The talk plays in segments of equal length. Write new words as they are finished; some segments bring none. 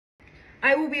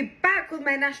I will be back with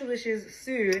my national dishes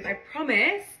soon, I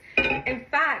promise. In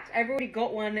fact, I've already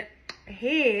got one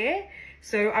here.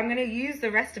 So I'm gonna use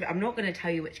the rest of it. I'm not gonna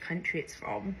tell you which country it's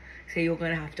from, so you're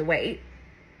gonna have to wait.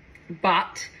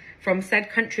 But from said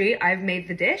country, I've made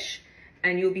the dish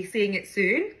and you'll be seeing it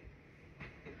soon.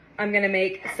 I'm gonna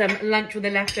make some lunch with the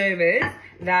leftovers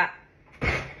that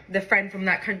the friend from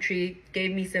that country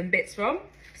gave me some bits from.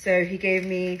 So he gave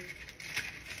me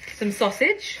some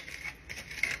sausage.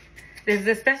 There's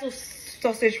a special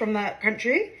sausage from that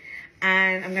country,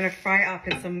 and I'm gonna fry it up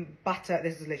in some butter.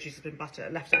 This is literally just been butter,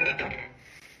 leftover butter.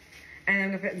 And I'm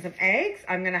gonna put in some eggs.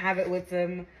 I'm gonna have it with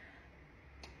some,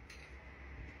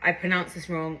 I pronounced this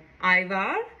wrong,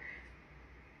 Ivar.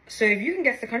 So if you can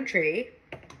guess the country,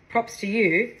 props to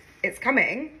you. It's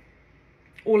coming,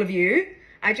 all of you.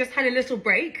 I just had a little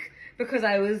break because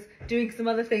I was doing some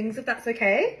other things, if that's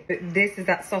okay. But this is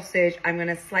that sausage. I'm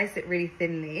gonna slice it really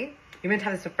thinly. You're meant to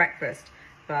have this for breakfast,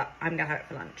 but I'm gonna have it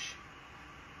for lunch.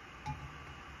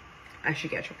 I should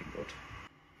get a chopping board.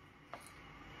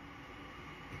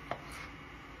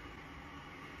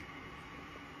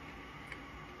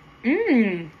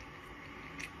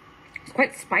 It's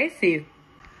quite spicy.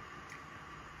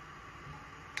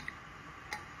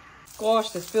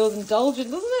 Gosh, this feels indulgent,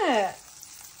 doesn't it?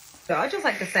 So I'd just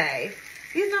like to say,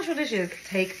 these national dishes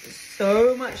take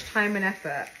so much time and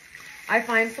effort. I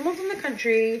find someone from the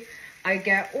country, I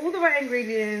get all the right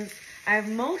ingredients, I have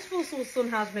multiple sources on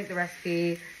how to make the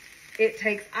recipe. It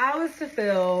takes hours to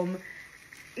film.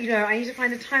 You know, I need to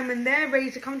find a time when they're ready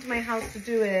to come to my house to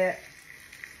do it.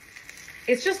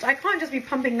 It's just, I can't just be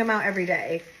pumping them out every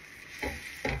day.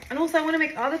 And also I want to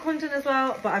make other content as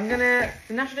well, but the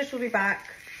national dish will be back.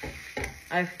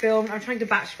 I'm trying to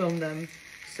batch film them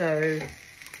so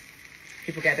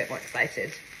people get a bit more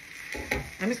excited.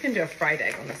 I'm just gonna do a fried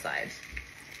egg on the side.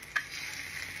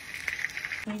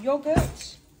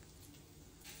 Yogurt,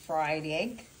 fried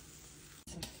egg,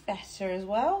 some feta as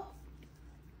well.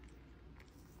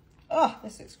 Oh,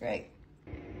 this looks great.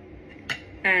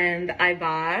 And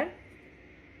Ivar.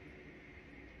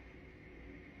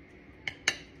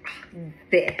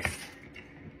 This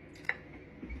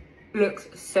looks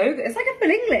so good. It's like a full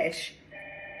English.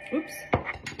 Oops.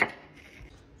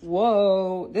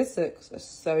 Whoa, this looks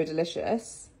so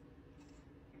delicious.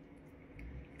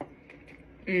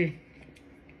 This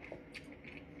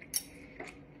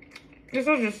is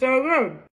just so good.